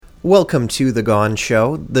Welcome to The Gone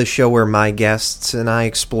Show, the show where my guests and I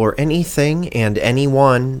explore anything and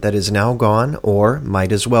anyone that is now gone or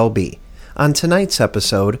might as well be. On tonight's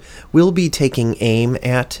episode, we'll be taking aim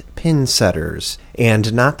at Pinsetters,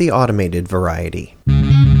 and not the automated variety.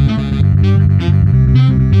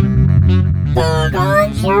 The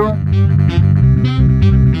Gone Show.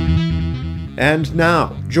 And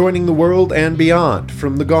now, joining the world and beyond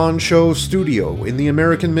from The Gone Show studio in the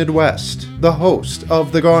American Midwest, the host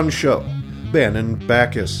of The Gone Show, Bannon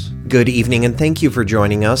Backus. Good evening, and thank you for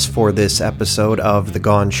joining us for this episode of The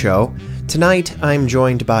Gone Show. Tonight, I'm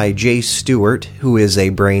joined by Jay Stewart, who is a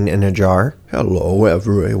brain in a jar. Hello,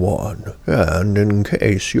 everyone. And in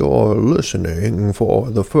case you're listening for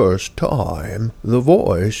the first time, the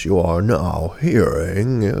voice you are now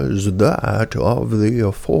hearing is that of the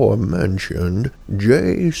aforementioned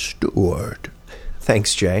Jay Stewart.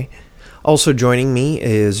 Thanks, Jay. Also joining me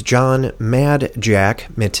is John Mad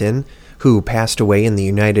Jack Mitten, who passed away in the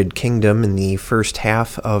United Kingdom in the first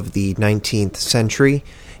half of the 19th century,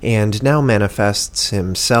 and now manifests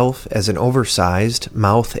himself as an oversized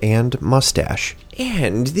mouth and mustache.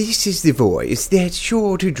 And this is the voice that's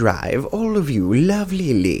sure to drive all of you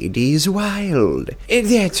lovely ladies wild.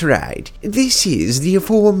 That's right, this is the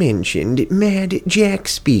aforementioned Mad Jack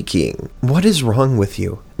speaking. What is wrong with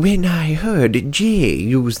you? When I heard Jay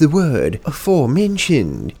use the word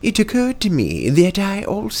aforementioned, it occurred to me that I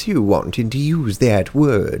also wanted to use that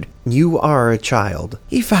word. You are a child.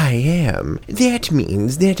 If I am, that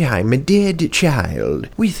means that I'm a dead child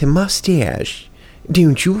with a mustache.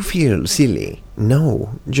 Don't you feel silly?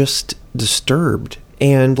 No, just disturbed.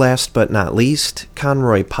 And last but not least,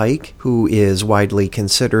 Conroy Pike, who is widely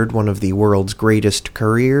considered one of the world's greatest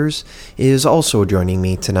couriers, is also joining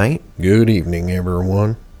me tonight. Good evening,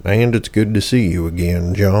 everyone. And it's good to see you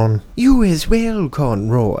again, John. You as well,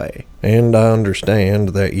 Conroy. And I understand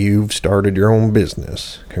that you've started your own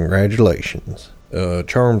business. Congratulations.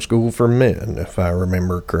 Charm School for Men, if I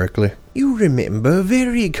remember correctly. You remember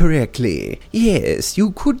very correctly. Yes,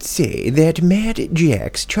 you could say that Mad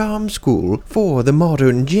Jack's Charm School for the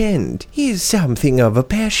Modern Gent is something of a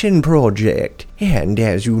passion project. And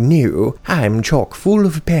as you know, I'm chock full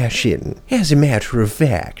of passion. As a matter of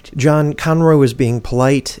fact, John, Conroy was being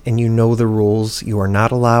polite, and you know the rules. You are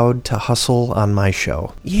not allowed to hustle on my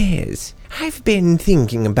show. Yes, I've been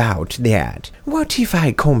thinking about that. What if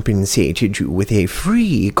I compensated you with a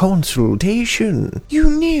free consultation? You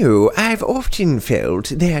know, I've often felt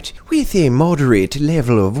that with a moderate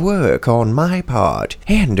level of work on my part,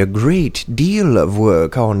 and a great deal of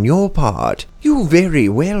work on your part, you very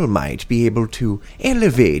well might be able to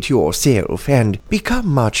elevate yourself and become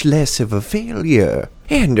much less of a failure.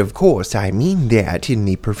 And of course I mean that in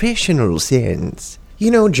the professional sense. You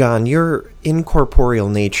know, John, your incorporeal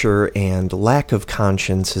nature and lack of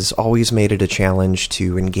conscience has always made it a challenge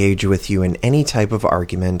to engage with you in any type of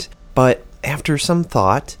argument, but after some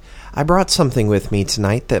thought, I brought something with me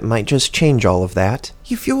tonight that might just change all of that.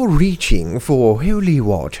 If you're reaching for holy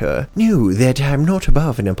water, know that I'm not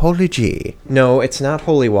above an apology. No, it's not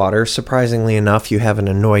holy water. Surprisingly enough, you haven't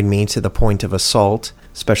annoyed me to the point of assault,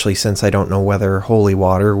 especially since I don't know whether holy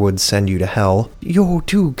water would send you to hell. You're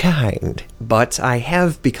too kind. But I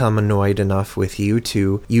have become annoyed enough with you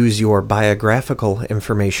to use your biographical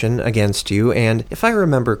information against you, and if I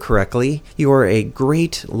remember correctly, you are a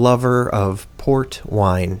great lover of port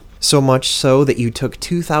wine. So much so that you took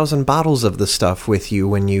 2,000 bottles of the stuff with you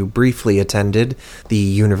when you briefly attended the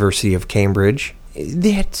University of Cambridge.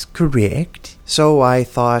 That's correct. So I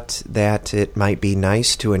thought that it might be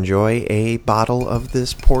nice to enjoy a bottle of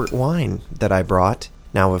this port wine that I brought.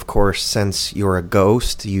 Now, of course, since you're a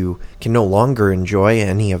ghost, you can no longer enjoy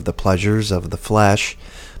any of the pleasures of the flesh,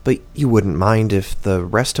 but you wouldn't mind if the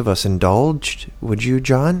rest of us indulged, would you,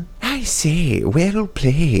 John? I say, well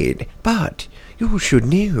played, but you should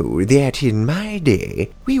know that in my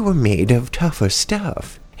day we were made of tougher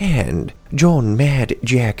stuff. And John Mad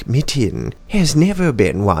Jack Mitten has never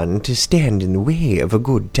been one to stand in the way of a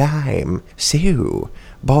good time. So,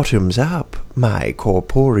 bottoms up, my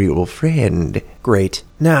corporeal friend. Great.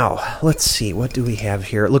 Now, let's see, what do we have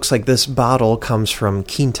here? It looks like this bottle comes from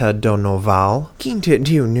Quinta do Noval. Quinta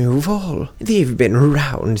do Noval? They've been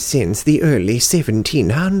around since the early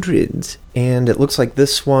 1700s. And it looks like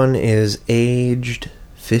this one is aged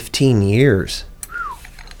 15 years.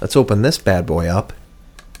 Let's open this bad boy up.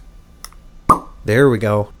 There we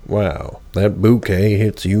go. Wow, that bouquet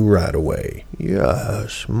hits you right away.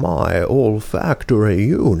 Yes, my olfactory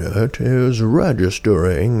unit is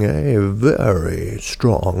registering a very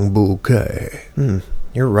strong bouquet.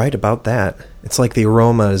 You're right about that. It's like the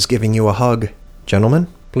aroma is giving you a hug. Gentlemen?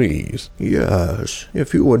 please. Yes,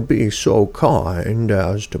 if you would be so kind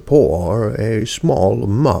as to pour a small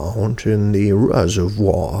amount in the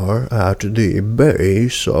reservoir at the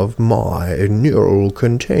base of my neural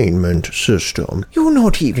containment system. You're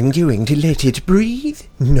not even going to let it breathe?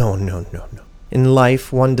 No. In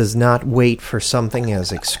life, one does not wait for something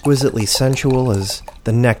as exquisitely sensual as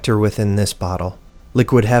the nectar within this bottle.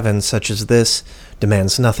 Liquid heaven such as this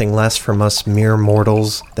demands nothing less from us mere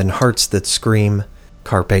mortals than hearts that scream,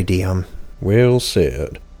 Carpe diem. Well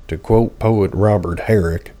said. To quote poet Robert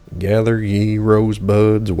Herrick, gather ye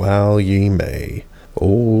rosebuds while ye may.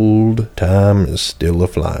 Old time is still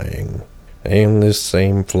a-flying, and this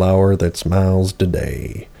same flower that smiles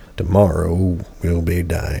today, tomorrow will be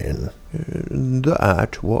dying.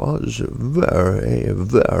 That was very,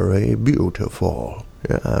 very beautiful.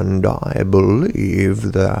 And I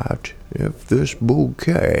believe that if this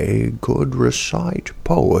bouquet could recite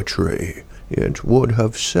poetry, it would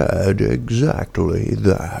have said exactly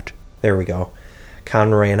that. There we go.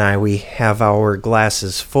 Conroy and I, we have our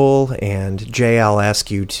glasses full, and Jay, I'll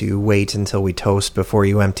ask you to wait until we toast before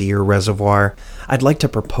you empty your reservoir. I'd like to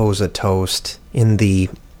propose a toast in the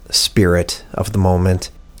spirit of the moment.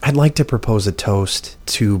 I'd like to propose a toast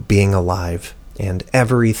to being alive and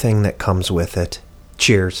everything that comes with it.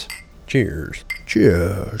 Cheers. Cheers.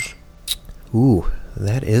 Cheers. Ooh,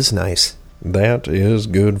 that is nice. That is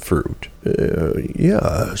good fruit.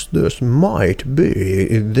 Yes, this might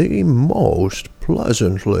be the most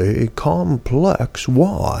pleasantly complex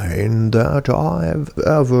wine that I've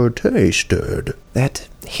ever tasted. That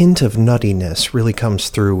hint of nuttiness really comes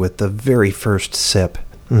through with the very first sip.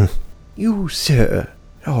 You, sir,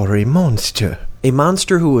 are a monster. A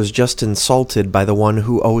monster who was just insulted by the one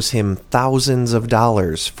who owes him thousands of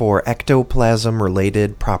dollars for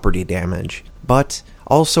ectoplasm-related property damage, but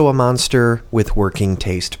also a monster with working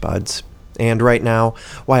taste buds. And right now,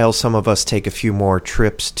 while some of us take a few more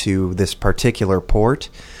trips to this particular port,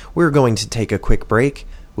 we're going to take a quick break.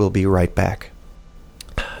 We'll be right back.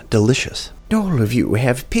 Delicious. All of you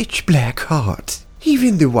have pitch-black hearts,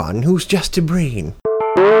 even the one who's just a brain.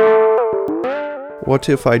 What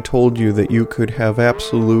if I told you that you could have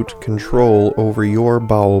absolute control over your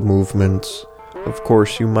bowel movements? Of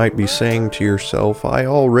course, you might be saying to yourself, I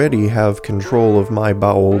already have control of my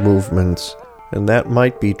bowel movements. And that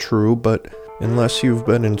might be true, but unless you've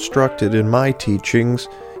been instructed in my teachings,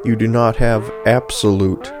 you do not have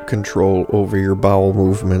absolute control over your bowel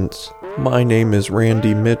movements. My name is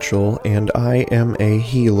Randy Mitchell, and I am a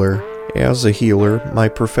healer. As a healer, my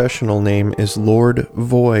professional name is Lord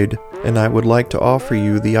Void, and I would like to offer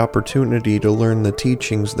you the opportunity to learn the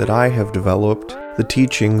teachings that I have developed, the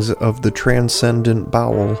teachings of the Transcendent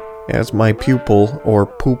Bowel. As my pupil, or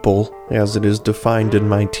pupil, as it is defined in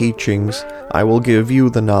my teachings, I will give you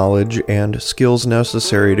the knowledge and skills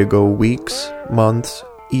necessary to go weeks, months,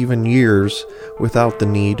 even years, without the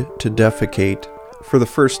need to defecate. For the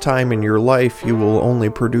first time in your life, you will only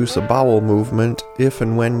produce a bowel movement if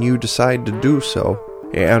and when you decide to do so.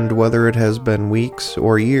 And whether it has been weeks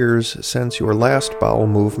or years since your last bowel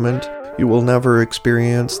movement, you will never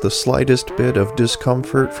experience the slightest bit of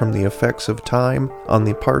discomfort from the effects of time on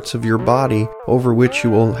the parts of your body over which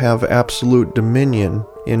you will have absolute dominion.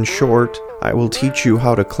 In short, I will teach you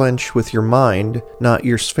how to clench with your mind, not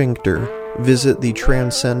your sphincter. Visit the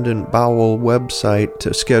Transcendent Bowel website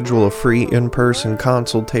to schedule a free in-person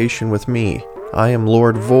consultation with me. I am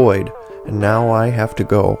Lord Void, and now I have to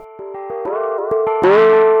go.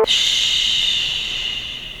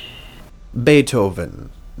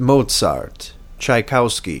 Beethoven, Mozart,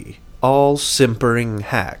 Tchaikovsky, all simpering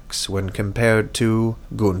hacks when compared to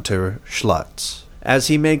Guenther Schlutz. As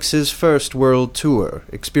he makes his first world tour,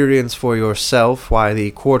 experience for yourself why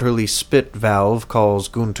the quarterly spit valve calls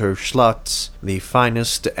Guenther Schlutz the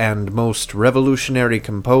finest and most revolutionary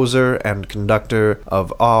composer and conductor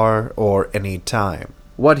of our or any time.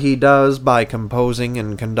 What he does by composing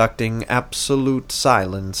and conducting absolute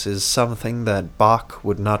silence is something that Bach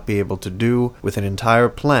would not be able to do with an entire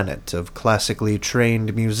planet of classically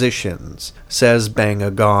trained musicians, says Bang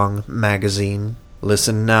a Gong magazine.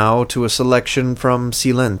 Listen now to a selection from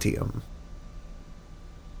Silentium.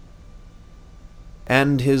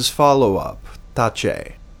 And his follow-up,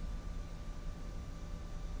 Tace.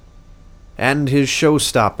 And his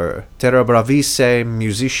showstopper, Terra Bravisse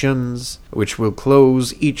Musicians, which will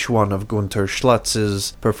close each one of Guenther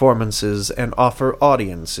Schlutz's performances and offer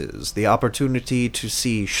audiences the opportunity to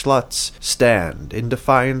see Schlutz stand in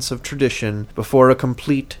defiance of tradition before a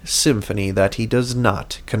complete symphony that he does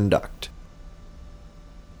not conduct.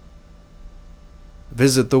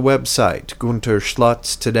 Visit the website Guenther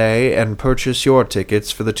Schlutz today and purchase your tickets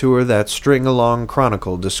for the tour that String Along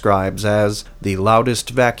Chronicle describes as the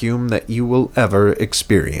loudest vacuum that you will ever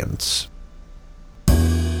experience.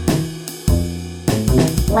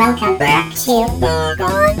 Welcome back to the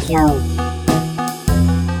Gone Show.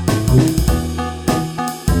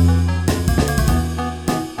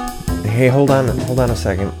 Hey, hold on a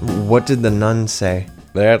second. What did the nun say?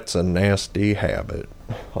 That's a nasty habit.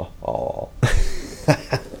 Oh.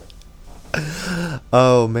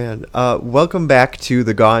 Oh, man. Welcome back to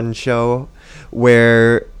The Gone Show,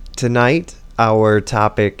 where tonight our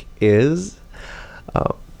topic is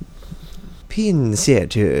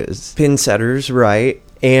Pinsetters. Pinsetters, right.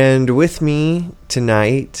 And with me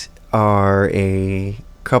tonight are a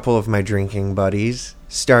couple of my drinking buddies,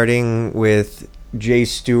 starting with Jay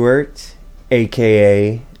Stewart,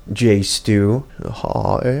 a.k.a. Jay Stew.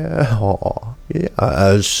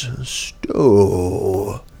 Yes,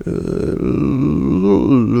 Stew.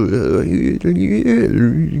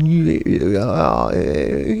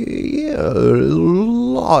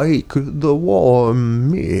 Like the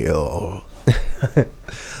warm meal.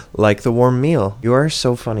 Like the warm meal. You are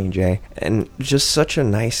so funny, Jay, and just such a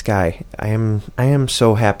nice guy. I am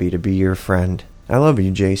so happy to be your friend. I love you,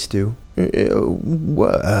 Jay Stew. Well,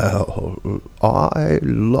 I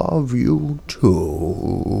love you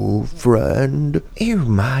too, friend. Oh,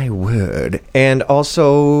 my word. And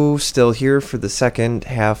also, still here for the second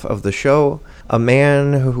half of the show, a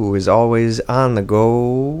man who is always on the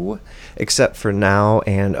go, except for now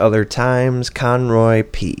and other times, Conroy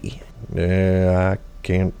P. Yeah, I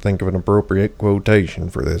can't think of an appropriate quotation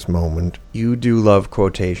for this moment. You do love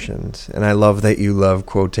quotations, and I love that you love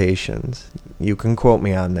quotations. You can quote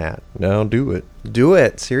me on that. Now do it. Do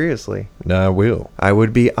it, seriously. I will. I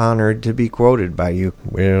would be honored to be quoted by you.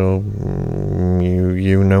 Well,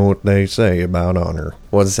 you know what they say about honor.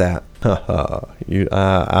 What's that?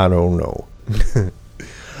 I don't know.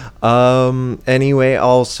 Anyway,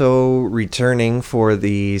 also returning for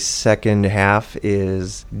the second half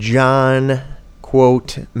is John,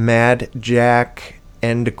 quote, Mad Jack,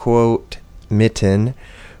 end quote, Mitten,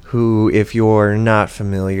 who, if you're not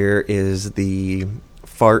familiar, is the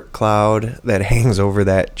fart cloud that hangs over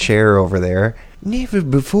that chair over there. Never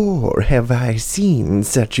before have I seen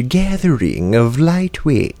such a gathering of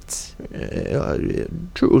lightweights.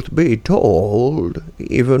 Truth be told,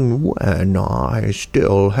 even when I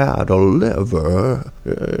still had a liver,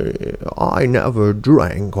 I never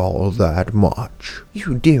drank all that much.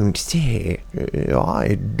 You don't say.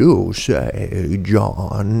 I do say,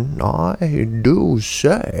 John, I do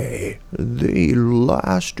say. The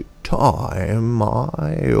last time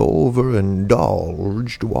I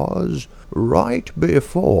overindulged was right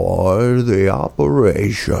before the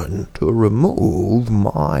operation to remove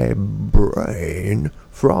my brain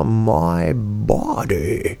from my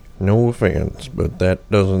body. No offense, but that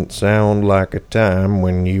doesn't sound like a time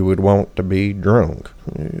when you would want to be drunk.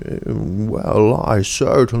 Well, I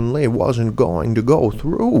certainly wasn't going to go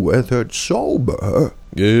through with it sober.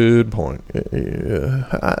 Good point.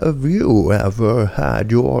 Have you ever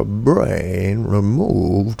had your brain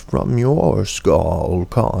removed from your skull,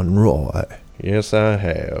 Conroy? Yes, I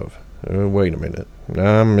have. Wait a minute.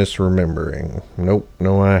 I'm misremembering. Nope,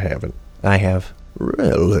 no, I haven't. I have.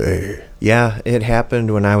 Really? Yeah, it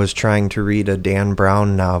happened when I was trying to read a Dan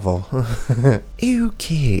Brown novel.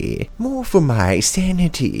 Okay, more for my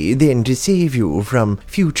sanity than to save you from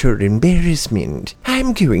future embarrassment.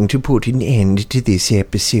 I'm going to put an end to this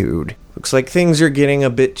episode. Looks like things are getting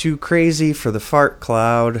a bit too crazy for the fart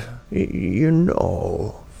cloud. You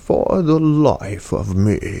know, for the life of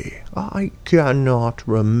me, I cannot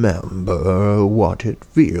remember what it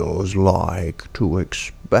feels like to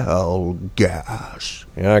expel gas.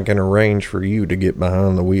 I can arrange for you to get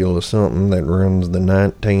behind the wheel of something that runs the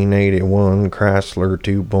 1981 Chrysler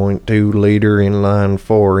 2.2-liter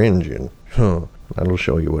inline-4 engine. That'll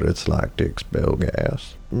show you what it's like to expel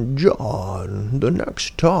gas. John, the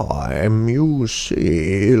next time you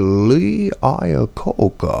see Lee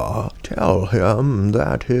Iacocca, tell him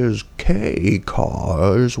that his K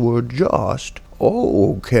cars were just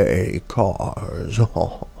OK cars.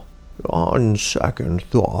 On second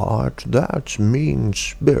thought, that's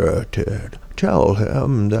mean-spirited. Tell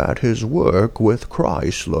him that his work with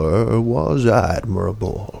Chrysler was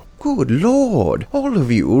admirable. Good Lord, all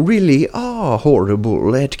of you really are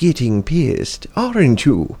horrible at getting pissed, aren't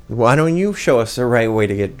you? Why don't you show us the right way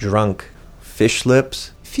to get drunk? Fish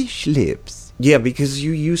lips? Fish lips. Yeah, because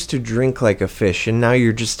you used to drink like a fish, and now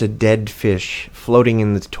you're just a dead fish floating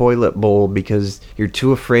in the toilet bowl because you're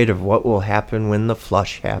too afraid of what will happen when the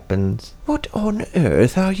flush happens. What on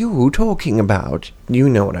earth are you talking about? You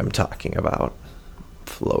know what I'm talking about,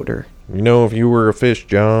 floater. You know, if you were a fish,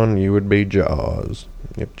 John, you would be Jaws.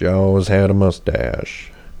 If Jaws had a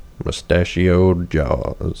mustache. Mustachioed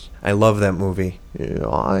Jaws. I love that movie.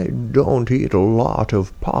 I don't eat a lot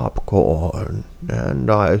of popcorn,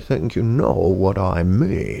 and I think you know what I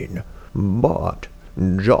mean. But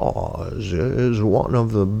Jaws is one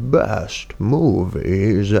of the best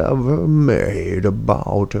movies ever made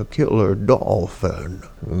about a killer dolphin.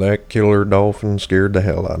 That killer dolphin scared the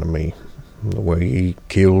hell out of me. The way he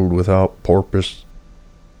killed without purpose.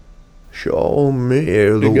 Show me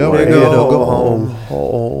the way go to go home.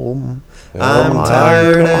 home. I'm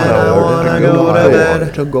tired and I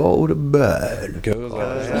wanna go to bed.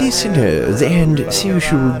 Listeners and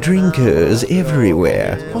social drinkers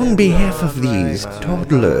everywhere, on behalf of these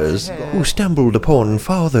toddlers who stumbled upon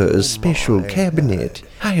Father's special cabinet,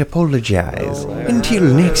 I apologize. Until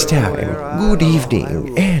next time, good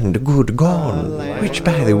evening and good gone, which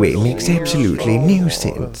by the way makes absolutely no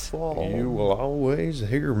sense. You will always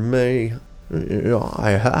hear me. I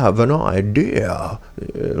have an idea.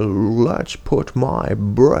 Let's put my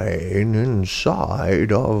brain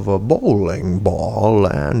inside of a bowling ball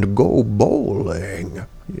and go bowling.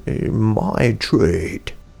 My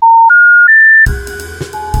treat.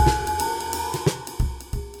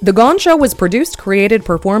 The Gone Show was produced, created,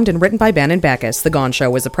 performed, and written by Bannon Backus. The Gone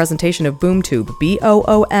Show is a presentation of BoomTube,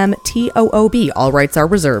 BoomToob. All rights are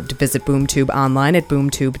reserved. Visit BoomTube online at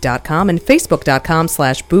boomtube.com and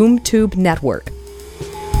facebook.com/BoomTube Network.